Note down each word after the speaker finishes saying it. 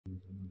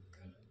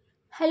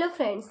Hello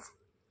friends,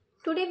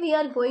 today we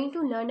are going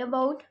to learn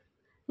about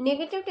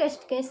negative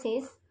test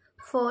cases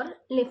for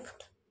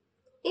lift.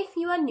 If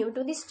you are new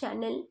to this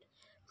channel,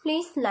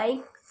 please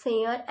like,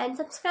 share and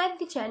subscribe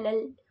the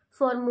channel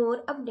for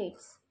more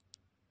updates.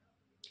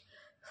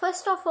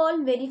 First of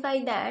all,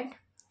 verify that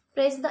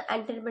press the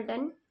enter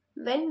button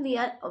when we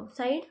are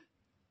outside.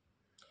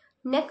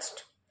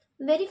 Next,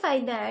 verify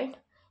that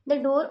the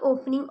door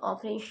opening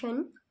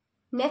operation.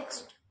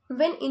 Next,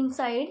 when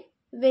inside,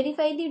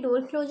 verify the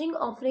door closing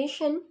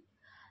operation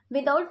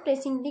without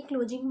pressing the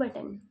closing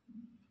button.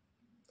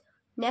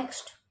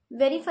 Next,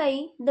 verify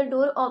the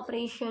door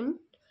operation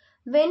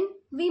when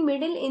we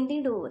middle in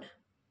the door.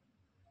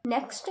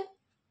 Next,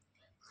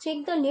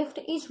 check the lift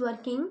is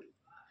working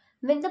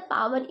when the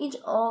power is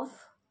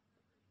off.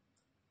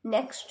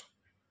 Next,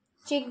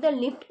 check the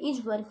lift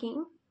is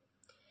working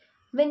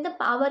when the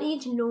power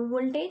is low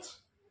voltage.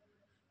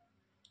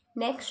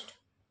 Next,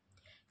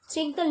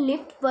 check the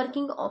lift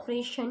working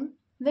operation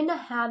when a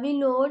heavy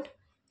load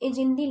is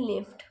in the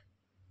lift.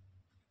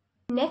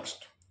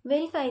 Next,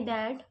 verify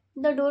that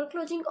the door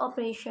closing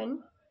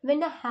operation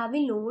when a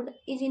heavy load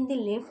is in the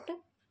lift.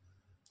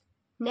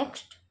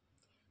 Next,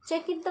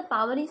 check if the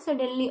power is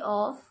suddenly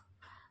off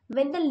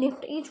when the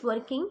lift is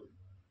working.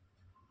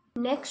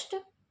 Next,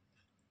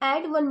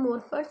 add one more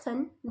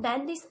person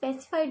than the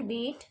specified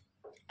weight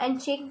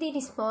and check the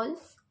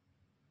response.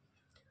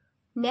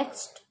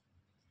 Next,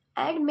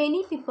 add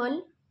many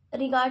people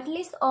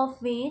regardless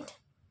of weight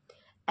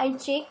and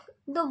check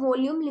the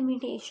volume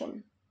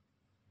limitation.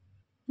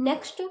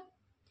 Next,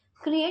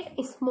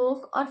 create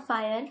smoke or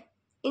fire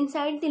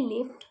inside the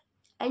lift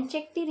and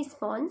check the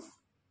response.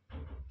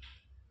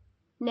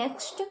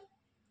 Next,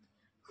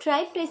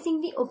 try pressing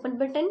the open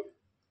button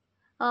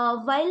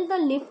while the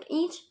lift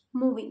is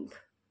moving.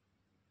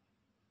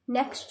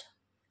 Next,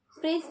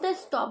 press the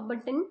stop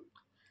button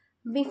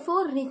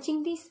before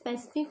reaching the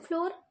specific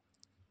floor.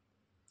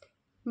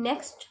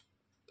 Next,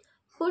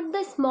 put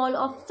the small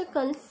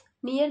obstacles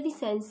near the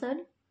sensor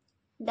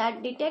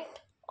that detect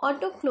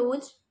auto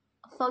close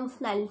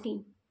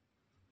functionality.